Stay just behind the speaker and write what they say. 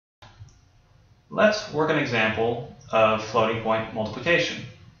Let's work an example of floating point multiplication.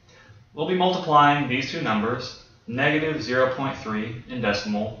 We'll be multiplying these two numbers, negative 0.3 in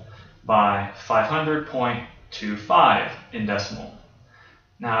decimal by 500.25 in decimal.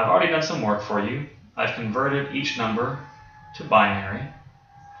 Now I've already done some work for you. I've converted each number to binary,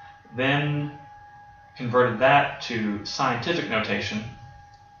 then converted that to scientific notation,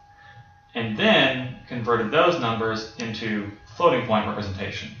 and then converted those numbers into floating point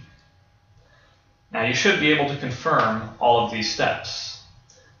representation. Now you should be able to confirm all of these steps.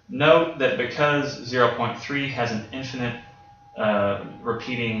 Note that because 0.3 has an infinite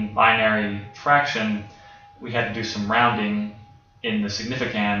repeating binary fraction, we had to do some rounding in the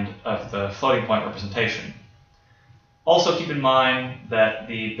significand of the floating point representation. Also keep in mind that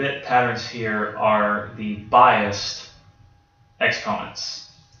the bit patterns here are the biased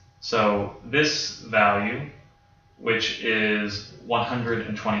exponents. So this value, which is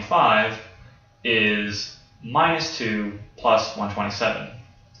 125, is minus 2 plus 127.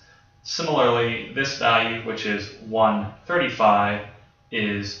 Similarly, this value, which is 135,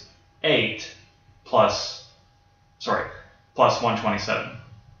 is 8 plus 127.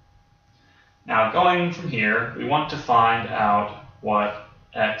 Now going from here, we want to find out what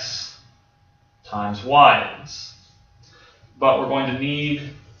x times y is. But we're going to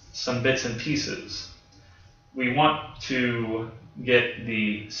need some bits and pieces. We want to get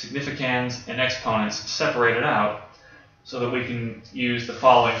the significands and exponents separated out so that we can use the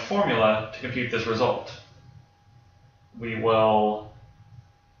following formula to compute this result. We will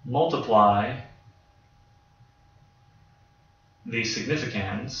multiply the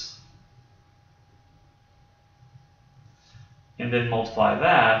significands and then multiply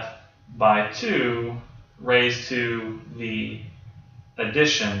that by 2 raised to the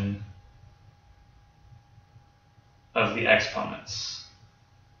addition of the exponents.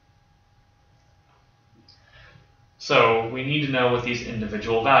 So we need to know what these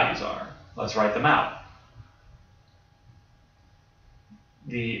individual values are. Let's write them out.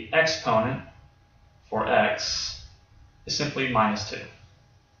 The exponent for x is simply minus 2.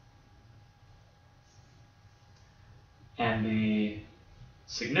 And the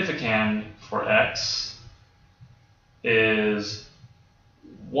significand for x is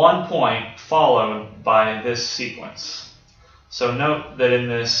 1 point followed by this sequence. So note that in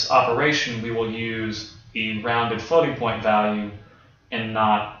this operation we will use the rounded floating point value and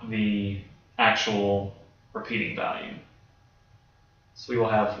not the actual repeating value. So we will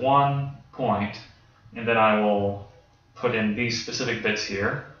have 1 point, and then I will put in these specific bits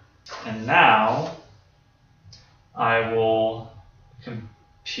here. And now I will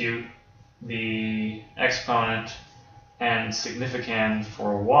compute the exponent and significand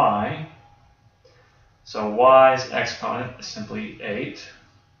for y. So y's exponent is simply 8,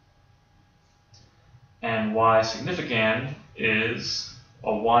 and y's significand is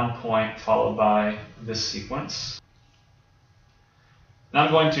a 1 point followed by this sequence. Now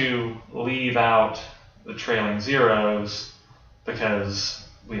I'm going to leave out the trailing zeros because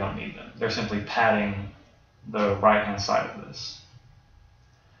we don't need them. They're simply padding the right-hand side of this.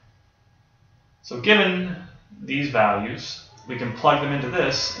 So given these values, we can plug them into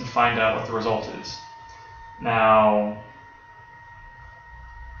this and find out what the result is. Now,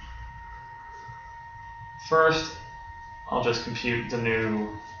 first, I'll just compute the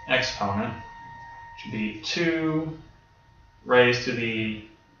new exponent, which would be 2 raised to the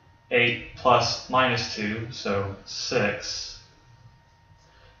 8 plus minus 2, so 6.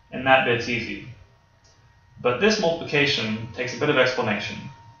 And that bit's easy. But this multiplication takes a bit of explanation.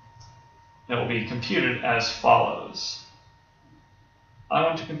 It will be computed as follows. I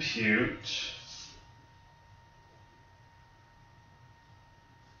want to compute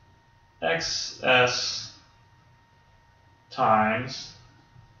xs times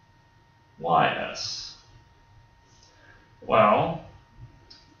ys. Well,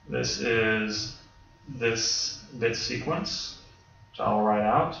 this is this bit sequence, which I will write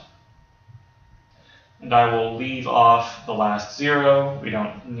out. And I will leave off the last 0. We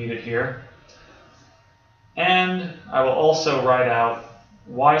don't need it here. And I will also write out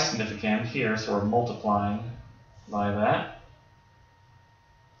y significand here, so we're multiplying by that.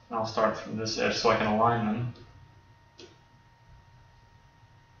 And I'll start from this edge so I can align them.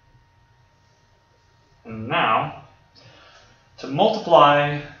 And now, to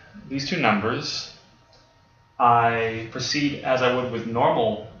multiply these two numbers, I proceed as I would with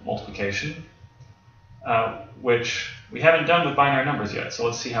normal multiplication, which we haven't done with binary numbers yet, so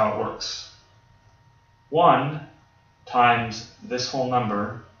let's see how it works. 1 times this whole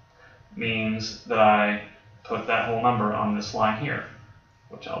number means that I put that whole number on this line here,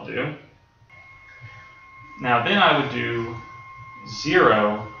 which I'll do. Now then I would do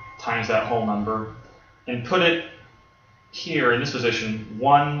 0 times that whole number and put it here in this position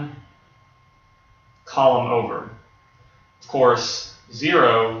 1 column over. Of course,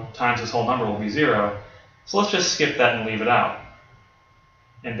 0 times this whole number will be 0, so let's just skip that and leave it out.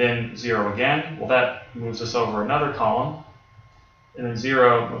 And then 0 again, well that moves us over another column, and then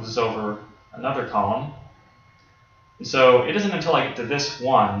 0 moves us over another column. And so it isn't until I get to this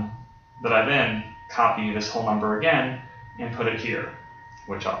 1 that I then copy this whole number again and put it here,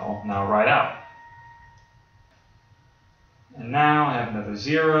 which I'll now write out. And now I have another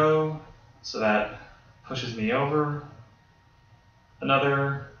 0, so that pushes me over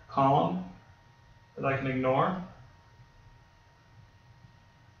another column that I can ignore.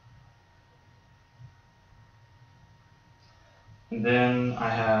 And then I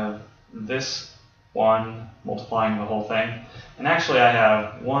have this 1 multiplying the whole thing. And actually I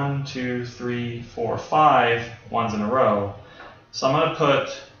have 1, 2, 3, 4, 5 ones in a row. So I'm going to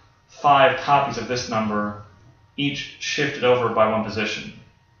put 5 copies of this number, each shifted over by 1 position.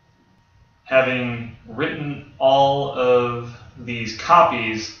 Having written all of these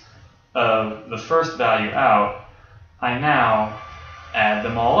copies of the first value out, I now add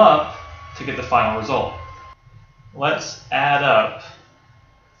them all up to get the final result. Let's add up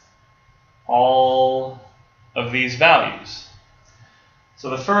all of these values. So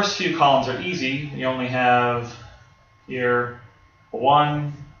the first few columns are easy. You only have here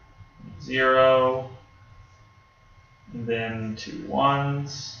 1, 0, and then 2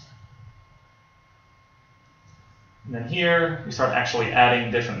 1s. And then here we start actually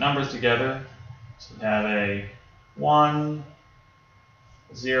adding different numbers together. So we have a 1,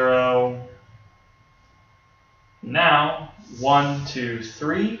 0. Now 1, 2,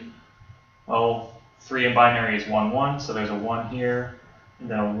 3. Well, 3 in binary is 1, 1, so there's a 1 here, and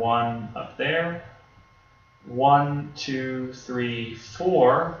then a 1 up there. 1, 2, 3,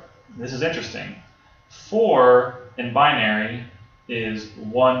 4. This is interesting. 4 in binary is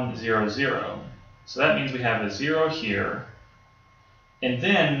 1, 0, 0. So that means we have a 0 here, and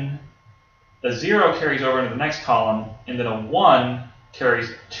then a 0 carries over into the next column, and then a 1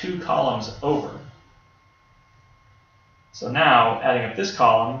 carries 2 columns over. So now, adding up this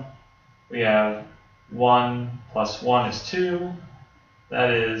column, we have 1 plus 1 is 2.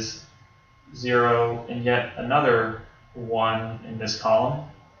 That is 0 and yet another 1 in this column.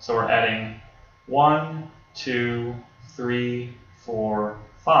 So we're adding 1, 2, 3, 4,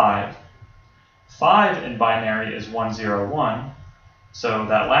 5. 5 in binary is 1, 0, 1. So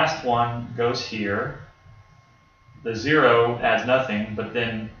that last one goes here. The 0 adds nothing, but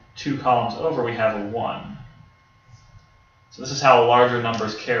then 2 columns over we have a 1. So this is how larger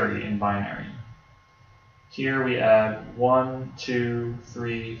numbers carry in binary. Here we add 1, 2,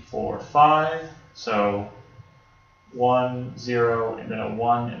 3, 4, 5. So 1, 0, and then a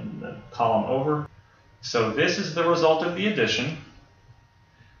 1 in the column over. So this is the result of the addition.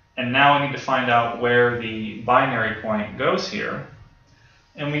 And now we need to find out where the binary point goes here.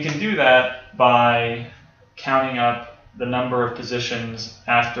 And we can do that by counting up the number of positions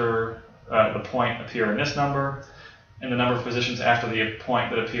after the point appear in this number, and the number of positions after the point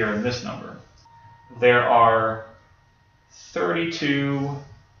that appear in this number. There are 32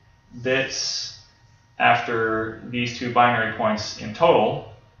 bits after these 2 binary points in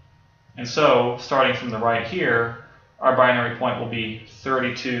total. And so, starting from the right here, our binary point will be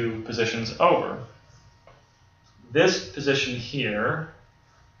 32 positions over. This position here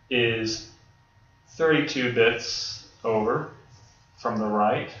is 32 bits over from the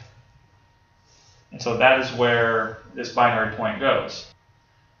right. And so that is where this binary point goes.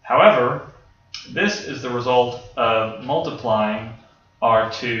 However, this is the result of multiplying our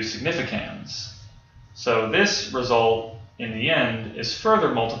 2 significands. So this result in the end is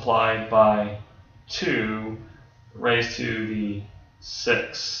further multiplied by 2 raised to the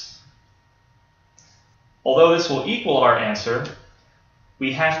 6. Although this will equal our answer,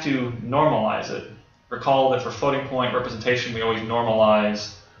 we have to normalize it. Recall that for floating point representation, we always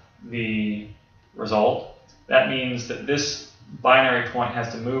normalize the result. That means that this binary point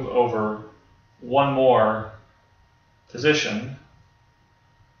has to move over 1 more position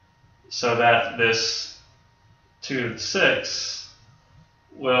so that this 2 to the 6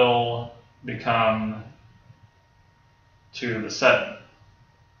 will become 2 to the 7.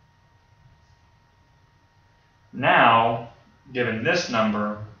 Now, given this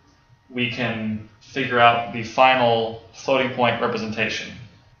number, we can figure out the final floating point representation.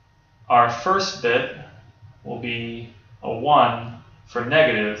 Our first bit will be a 1 for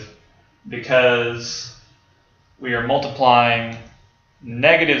negative because we are multiplying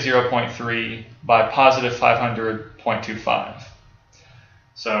negative 0.3 by positive 500.25.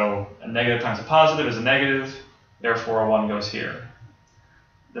 So a negative times a positive is a negative, therefore a 1 goes here.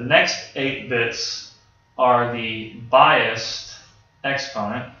 The next 8 bits are the biased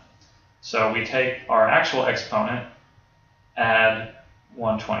exponent. So we take our actual exponent, add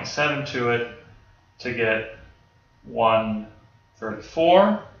 127 to it to get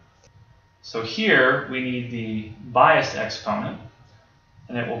 134. So here we need the biased exponent,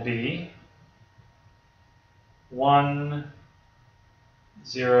 and it will be 1,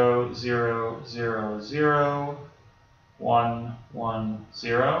 0, 0, 0, 0, 1, 1,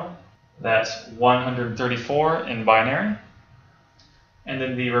 0. That's 134 in binary. And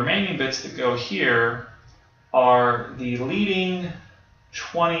then the remaining bits that go here are the leading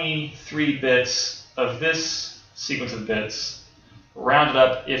 23 bits of this sequence of bits, rounded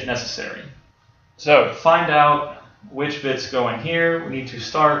up if necessary. So to find out which bits go in here, we need to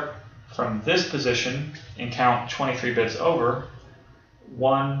start from this position and count 23 bits over.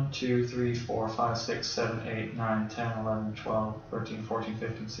 1, 2, 3, 4, 5, 6, 7, 8, 9, 10, 11, 12, 13, 14,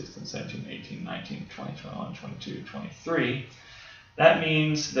 15, 16, 17, 18, 19, 20, 21, 22, 23. That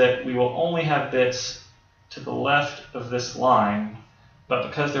means that we will only have bits to the left of this line, but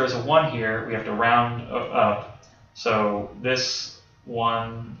because there is a 1 here, we have to round up. So this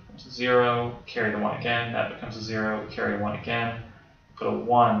 1 becomes a 0, carry the 1 again, that becomes a 0, carry 1 again, put a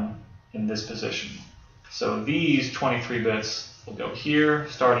 1 in this position. So these 23 bits will go here,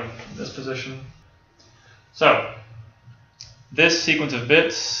 starting from this position. So this sequence of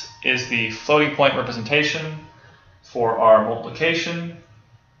bits is the floating point representation for our multiplication,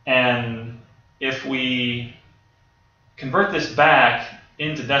 and if we convert this back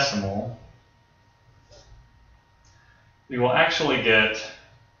into decimal, we will actually get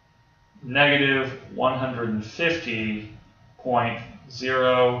negative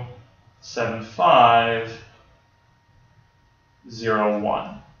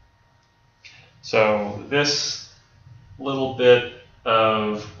 150.07501. So this little bit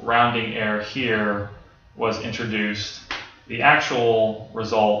of rounding error here was introduced. The actual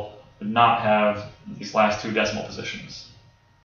result would not have these last 2 decimal positions.